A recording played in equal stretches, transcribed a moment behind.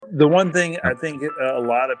the one thing I think a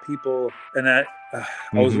lot of people, and I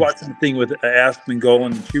was Mm-hmm. watching the thing with Aspen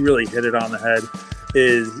Golan, and she really hit it on the head,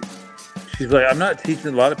 is she's like, I'm not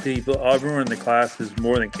teaching a lot of people. Everyone in the class is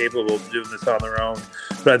more than capable of doing this on their own.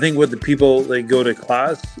 But I think what the people they go to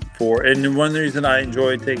class for, and one reason I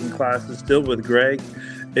enjoy taking classes still with Greg,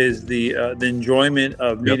 is the enjoyment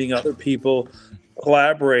of meeting other people,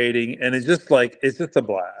 collaborating, and it's just a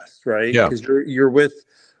blast, right? Yeah. Because you're with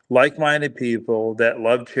like-minded people that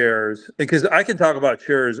love chairs. Because I can talk about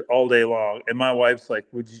chairs all day long, and my wife's like,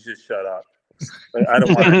 "Would you just shut up?" Like, I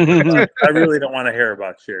don't want to hear about it. I really don't want to hear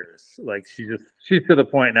about chairs. Like she's to the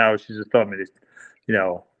point now where she's just telling me to,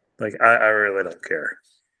 like I really don't care.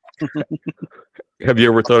 Have you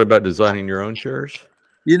ever thought about designing your own chairs?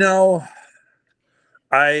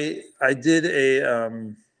 I did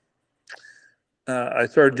I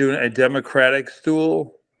started doing a democratic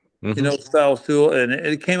stool, style stool, and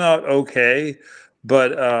it came out okay,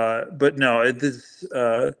 but no, it is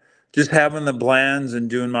just having the blends and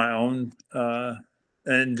doing my own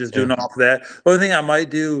and just doing off that. The only thing I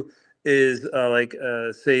might do is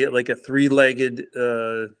say like a three-legged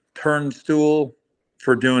turn stool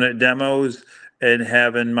for doing it demos and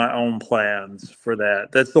having my own plans for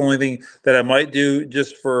that. That's the only thing that I might do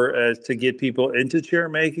just for to get people into chair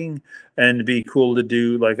making and to be cool to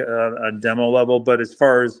do like a demo level. But as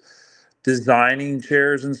far as designing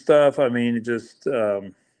chairs and stuff, I mean, it just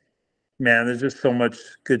man, there's just so much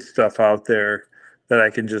good stuff out there that I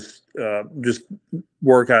can just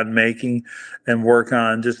work on making and work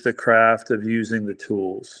on just the craft of using the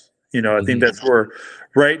tools. I think that's where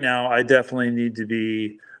right now I definitely need to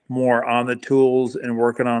be more on the tools and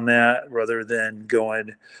working on that rather than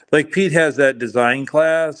going like Pete has that design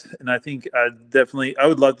class. And I think I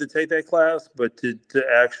would love to take that class, but to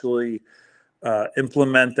actually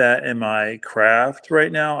implement that in my craft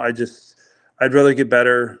right now, I'd rather get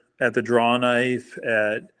better at the draw knife,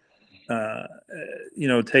 at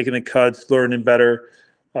taking the cuts, learning better,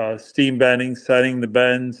 steam bending, setting the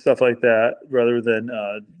bends, stuff like that, rather than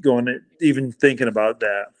even thinking about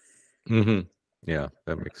that. Mm-hmm. Yeah,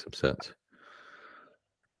 that makes some sense.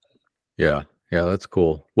 Yeah, that's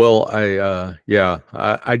cool. Well,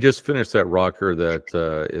 I just finished that rocker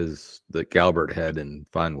that is the Galbert had in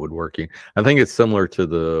fine woodworking. I think it's similar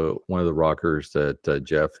to one of the rockers that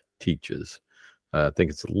Jeff teaches. I think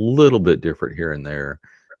it's a little bit different here and there,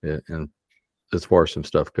 and as far as some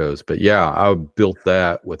stuff goes. But yeah, I built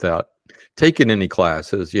that without taking any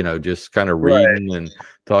classes, just kind of reading and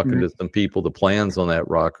talking to some people. The plans on that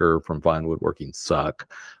rocker from fine woodworking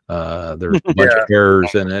suck. There's a bunch of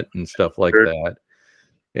errors in it and stuff like that.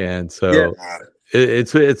 And so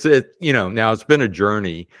it's now it's been a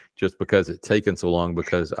journey just because it's taken so long,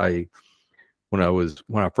 because when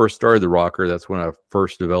I first started the rocker, that's when I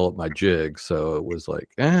first developed my jig. So it was like,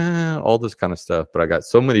 all this kind of stuff, but I got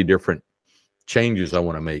so many different changes I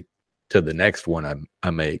want to make to the next one I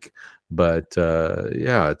make. But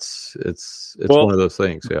it's one of those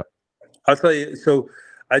things. Yeah. I'll tell you. So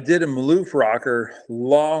I did a Maloof rocker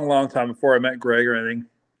long time before I met Greg or anything.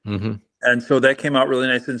 Mm-hmm. And so that came out really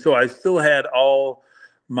nice. And so I still had all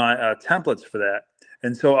my templates for that.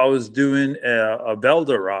 And so I was doing a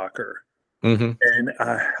Velda rocker. Mm-hmm. And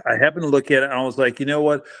I happened to look at it and I was like, you know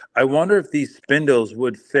what? I wonder if these spindles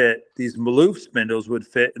would fit, these Maloof spindles would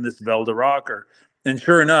fit in this Velda rocker. And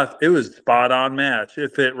sure enough, it was spot on match.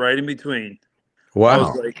 It fit right in between. Wow. I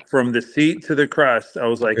was like, from the seat to the crest, I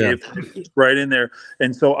was like, it fit right in there.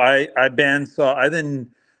 And so I bandsaw. I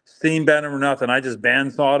didn't steam bend them or nothing. I just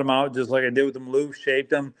bandsawed them out just like I did with the Maloof,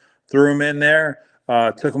 shaped them, threw them in there,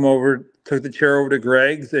 took the chair over to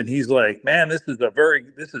Greg's, and he's like, man, this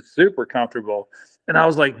is super comfortable. And I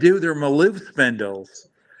was like, dude, they're Maloof spindles.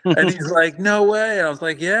 And he's like, no way. And I was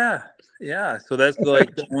like, yeah. So that's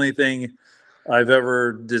like the only thing I've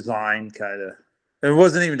ever designed, kind of. It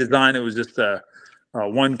wasn't even designed. It was just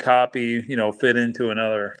one copy, fit into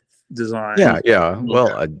another design. Yeah.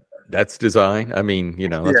 Well, that's design. I mean,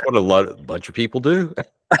 that's what a bunch of people do.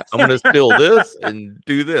 I'm going to steal this and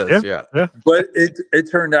do this. Yeah. But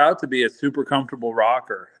it turned out to be a super comfortable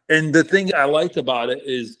rocker. And the thing I liked about it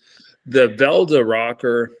is the Velda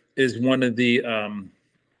rocker is one of the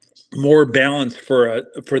more balanced for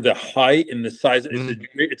the height and the size.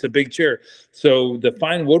 It's a big chair. So the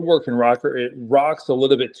fine woodworking rocker, it rocks a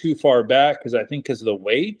little bit too far back because of the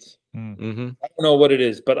weight. Mm-hmm. I don't know what it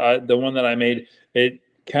is, but the one that I made,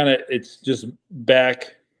 it's just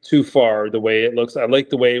back too far the way it looks. I like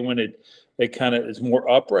the way when it kind of is more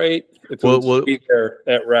upright. If it would be there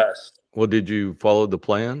at rest. Well, did you follow the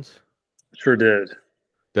plans? Sure did.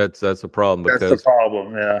 That's a problem That's the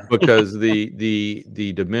problem. Yeah. because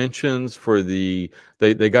the dimensions for they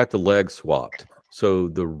got the legs swapped. So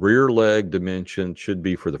the rear leg dimension should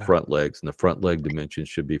be for the front legs, and the front leg dimension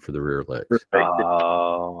should be for the rear legs.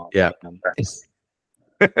 Oh, Yeah.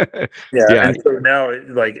 Yeah. Yeah. And so now it's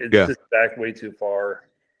Yeah. just back way too far.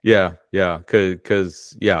 Yeah,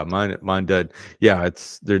 cause mine did. Yeah,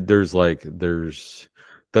 there's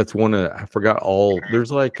that's one of I forgot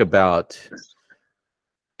there's like about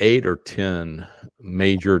 8 or 10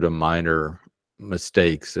 major to minor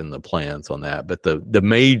mistakes in the plans on that, but the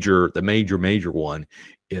major one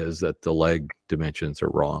is that the leg dimensions are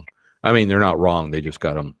wrong. I mean, they're not wrong, they just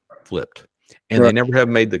got them flipped, and they never have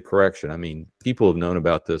made the correction. I mean, people have known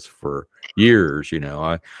about this for years.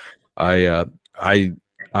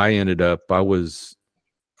 I ended up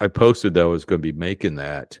I posted that I was going to be making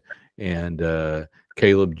that, and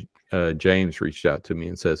Caleb James reached out to me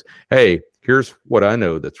and says, "Hey, here's what I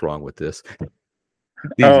know that's wrong with this."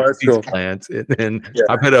 That's these cool. plants, and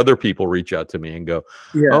I've had other people reach out to me and go,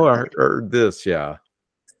 Yeah. "Oh, or this, yeah."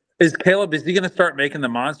 Is he going to start making the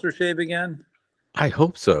monster shave again? I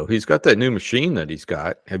hope so. He's got that new machine that he's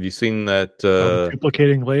got. Have you seen that?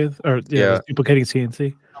 Duplicating lathe, or duplicating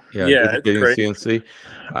CNC. Yeah, duplicating CNC.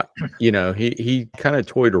 He kind of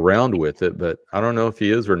toyed around with it, but I don't know if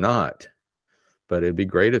he is or not. But it'd be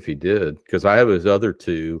great if he did, because I have his other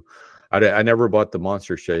two. I never bought the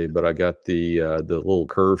monster shave, but I got the little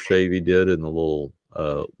curve shave he did and the little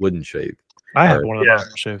wooden shave. I have one of the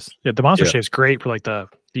monster shaves. Yeah, the monster shave's great for like the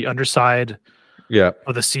underside. Yeah.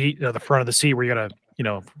 Of the seat, the front of the seat, where you gotta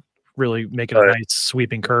really make it a nice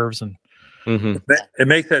sweeping curves and. Mm-hmm. It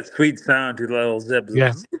makes that sweet sound to the little zip.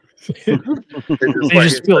 Yeah. You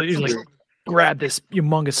just feel you like grab this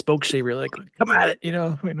humongous spoke shaver, you're like, come at it,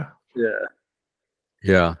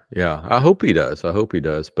 Yeah. Yeah. I hope he does.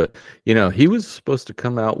 But he was supposed to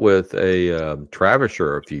come out with a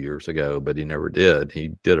Travisher a few years ago, but he never did. He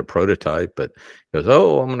did a prototype, but he goes,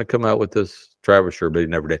 "Oh, I'm going to come out with this Travisher," but he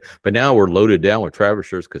never did. But now we're loaded down with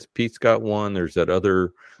Travishers because Pete's got one. There's that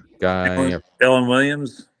other guy, Ellen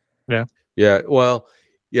Williams. Yeah. Yeah. Well.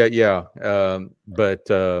 Yeah.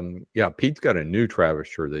 Pete's got a new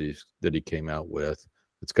Travisher that he came out with.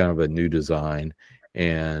 It's kind of a new design,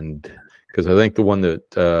 and because I think the one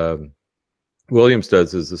that Williams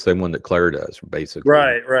does is the same one that Claire does, basically.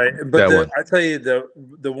 Right. But I tell you,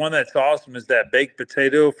 the one that's awesome is that baked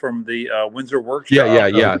potato from the Windsor Workshop.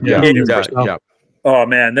 Yeah. Oh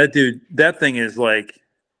man, that thing is like.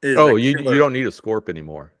 You don't need a Scorp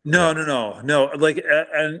anymore. No. Like,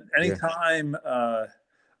 and anytime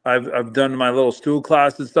I've done my little stool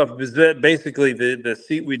class and stuff, because basically the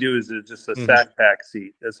seat we do is just a sack pack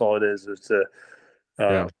seat. That's all it is. It's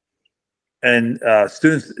and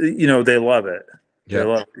students, they love it. Yeah. They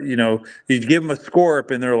love, you give them a Scorp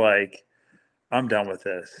and they're like, "I'm done with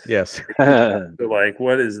this." Yes. They're like,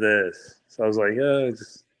 "What is this?" So I was like,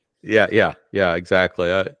 Yeah,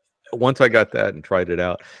 exactly. Once I got that and tried it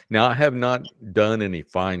out. Now I have not done any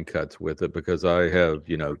fine cuts with it because I have,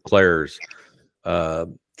 Claire's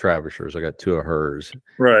Travishers. I got 2 of hers.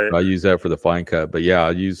 Right. I use that for the fine cut, but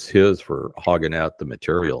I use his for hogging out the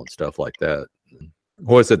material and stuff like that.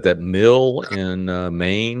 Was it that mill in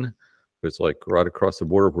Maine? It's like right across the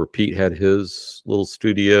border where Pete had his little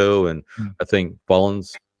studio, and I think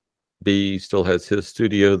Bollins B still has his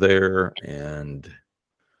studio there. And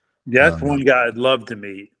that's one guy I'd love to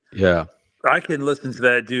meet. Yeah, I can listen to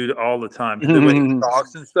that dude all the time. The way he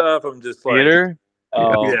talks and stuff, I'm just like, Peter?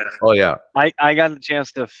 Oh yeah. I got the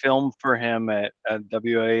chance to film for him at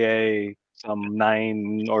WAA some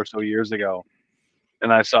 9 or so years ago,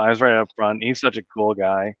 and I was right up front. He's such a cool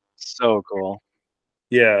guy, so cool.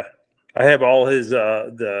 Yeah, I have all his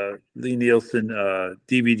the Lee Nielsen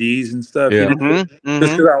DVDs and stuff. Yeah. Just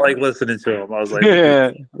because I like listening to him, I was like,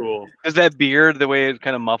 cool. Is that beard the way it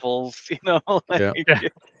kind of muffles?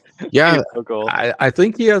 Yeah, so cool. I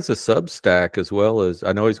think he has a Substack as well as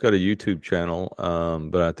I know he's got a YouTube channel,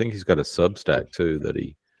 but I think he's got a Substack too that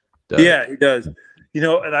he does. Yeah, he does.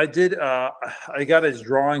 And I did. I got his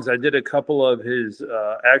drawings. I did a couple of his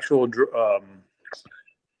actual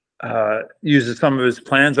uses some of his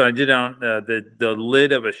plans. I did on the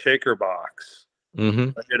lid of a shaker box.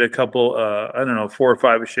 Mm-hmm. I did a couple, 4 or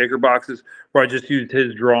 5 shaker boxes where I just used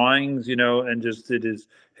his drawings, and just did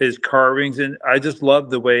his carvings. And I just love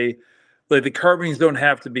the way, like, the carvings don't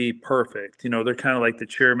have to be perfect. They're kind of like the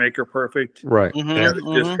chair maker perfect. Right. Just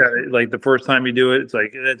kind of like the first time you do it, it's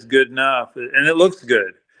like, that's good enough. And it looks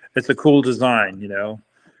good. It's a cool design,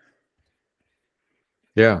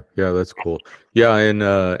 Yeah, that's cool. Yeah,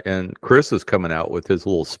 and Chris is coming out with his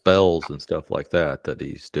little spells and stuff like that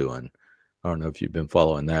he's doing. I don't know if you've been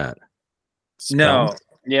following that. No.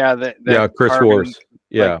 Yeah, Yeah, Chris carbon, Wars.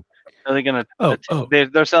 Yeah. like, are they gonna? Oh.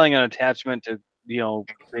 They're selling an attachment to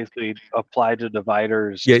basically apply to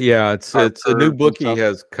dividers. Yeah. It's a new curves book and he stuff.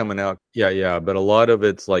 has coming out. Yeah. But a lot of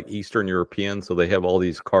it's like Eastern European, so they have all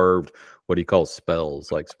these carved, what he calls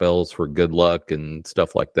spells, like spells for good luck and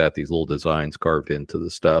stuff like that. These little designs carved into the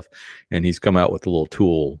stuff, and he's come out with a little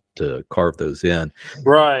tool to carve those in.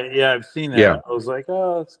 Right. Yeah, I've seen that. Yeah. I was like,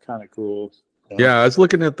 oh, that's kind of cool. Yeah, I was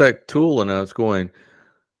looking at that tool and I was going,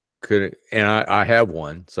 I have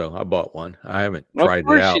one, so I bought one. I haven't tried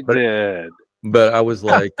it out, but I was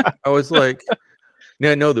like,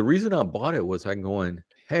 no, the reason I bought it was I'm going,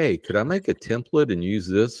 hey, could I make a template and use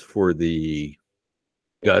this for the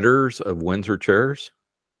gutters of Windsor chairs?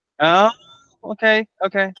 Oh, okay.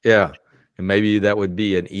 Yeah. And maybe that would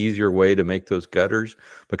be an easier way to make those gutters,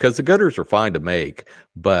 because the gutters are fine to make,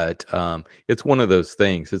 but it's one of those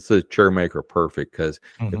things. It's a chair maker perfect, because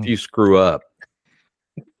if you screw up,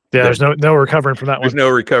 there's no recovering from that one. There's no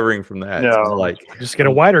recovering from that. No. So like, just get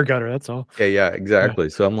a wider gutter. That's all. Yeah, exactly. Yeah.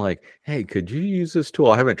 So I'm like, hey, could you use this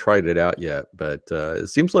tool? I haven't tried it out yet, but it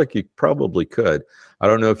seems like you probably could. I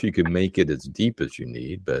don't know if you can make it as deep as you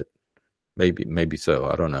need, but maybe so.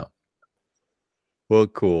 I don't know. Well,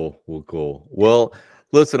 cool. Well,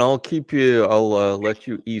 listen, I'll let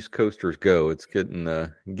you East Coasters go. It's getting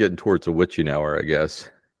towards the witching hour, I guess.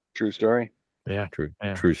 True story. Yeah.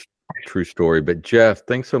 True story. But Jeff,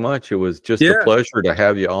 thanks so much. It was just a pleasure to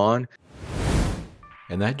have you on.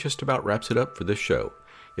 And that just about wraps it up for this show.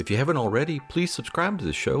 If you haven't already, please subscribe to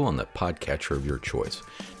the show on the podcatcher of your choice.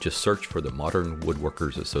 Just search for the Modern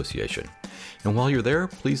Woodworkers Association. And while you're there,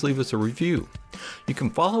 please leave us a review. You can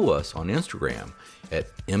follow us on Instagram at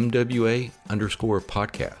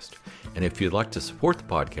MWA_podcast. And if you'd like to support the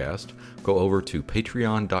podcast, go over to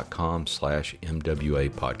patreon.com/MWA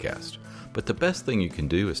podcast. But the best thing you can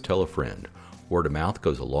do is tell a friend. Word of mouth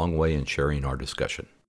goes a long way in sharing our discussion.